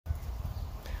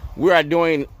We are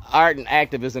doing art and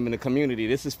activism in the community.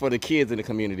 This is for the kids in the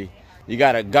community. You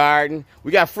got a garden.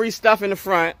 We got free stuff in the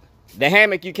front. The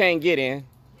hammock you can't get in.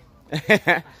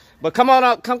 But come on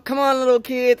up. Come on, little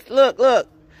kids. Look, look.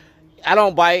 I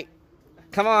don't bite.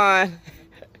 Come on.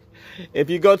 If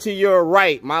you go to your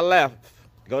right, my left,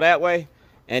 go that way,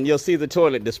 and you'll see the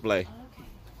toilet display. Okay.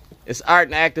 It's art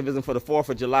and activism for the 4th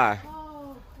of July.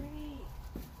 Oh, great.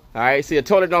 All right, see, a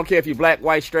toilet don't care if you're black,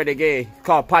 white, straight, or gay. It's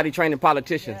called potty training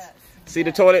politicians. Yes. See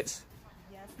the toilets?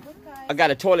 Yes. Look, guys. I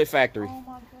got a toilet factory. Oh,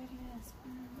 my goodness.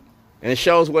 And it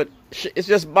shows what, it's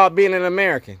just about being an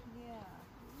American. Yeah.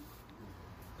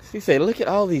 She said, look at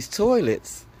all these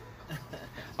toilets.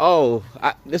 Oh,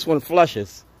 this one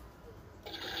flushes.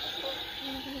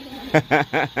 Oh,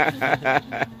 wow.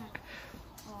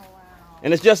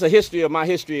 And it's just a history of my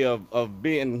history of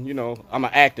being, you know, I'm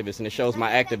an activist, and it shows my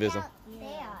activism.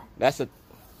 Yeah. That's a,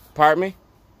 pardon me?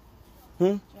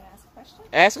 Can I ask a question?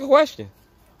 Ask a question.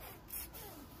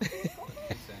 What did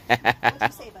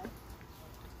you say, bud?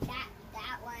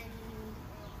 That one,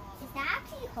 is that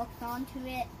actually hooked onto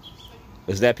it?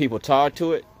 Is that people tied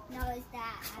to it? No, is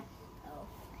that, oh,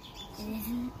 it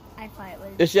isn't? I thought it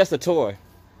was. It's just a toy.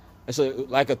 It's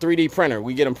like a 3D printer.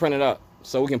 We get them printed up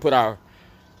so we can put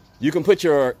you can put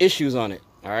your issues on it,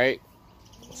 all right?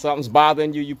 Something's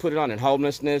bothering you, you put it on it.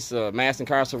 Homelessness, mass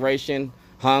incarceration,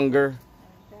 hunger,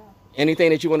 anything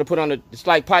that you want to put on it. It's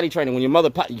like potty training. When your mother,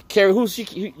 you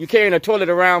carrying a toilet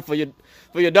around for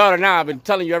your daughter now. I've been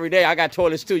telling you every day, I got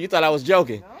toilets too. You thought I was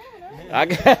joking. No. I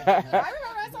remember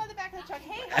I saw in the back of the truck,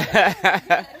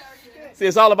 hey. See,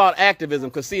 it's all about activism,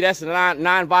 because, see, that's a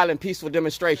non-violent, peaceful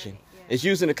demonstration. It's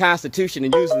using the Constitution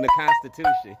and using the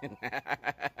Constitution.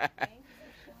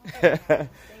 Thank you.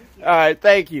 All right,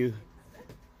 thank you.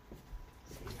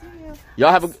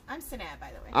 Y'all have a... I'm Sanab, by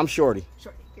the way. I'm Shorty.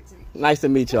 Shorty, good to meet you. Nice to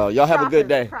meet y'all. Y'all have a good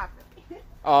day.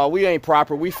 Oh, we ain't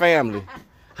proper. We family.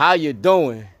 How you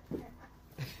doing? Can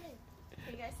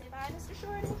you guys say bye, Mr.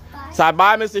 Shorty? Bye. Say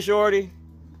bye, Mr. Shorty.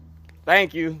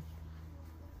 Thank you.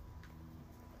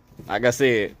 Like I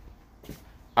said,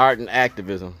 art and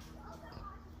activism.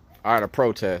 Art of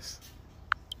protest.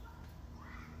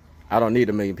 I don't need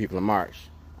 1 million people to march.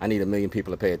 I need 1 million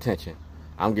people to pay attention.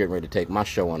 I'm getting ready to take my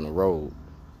show on the road.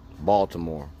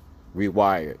 Baltimore,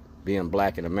 Rewired, Being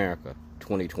Black in America,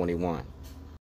 2021.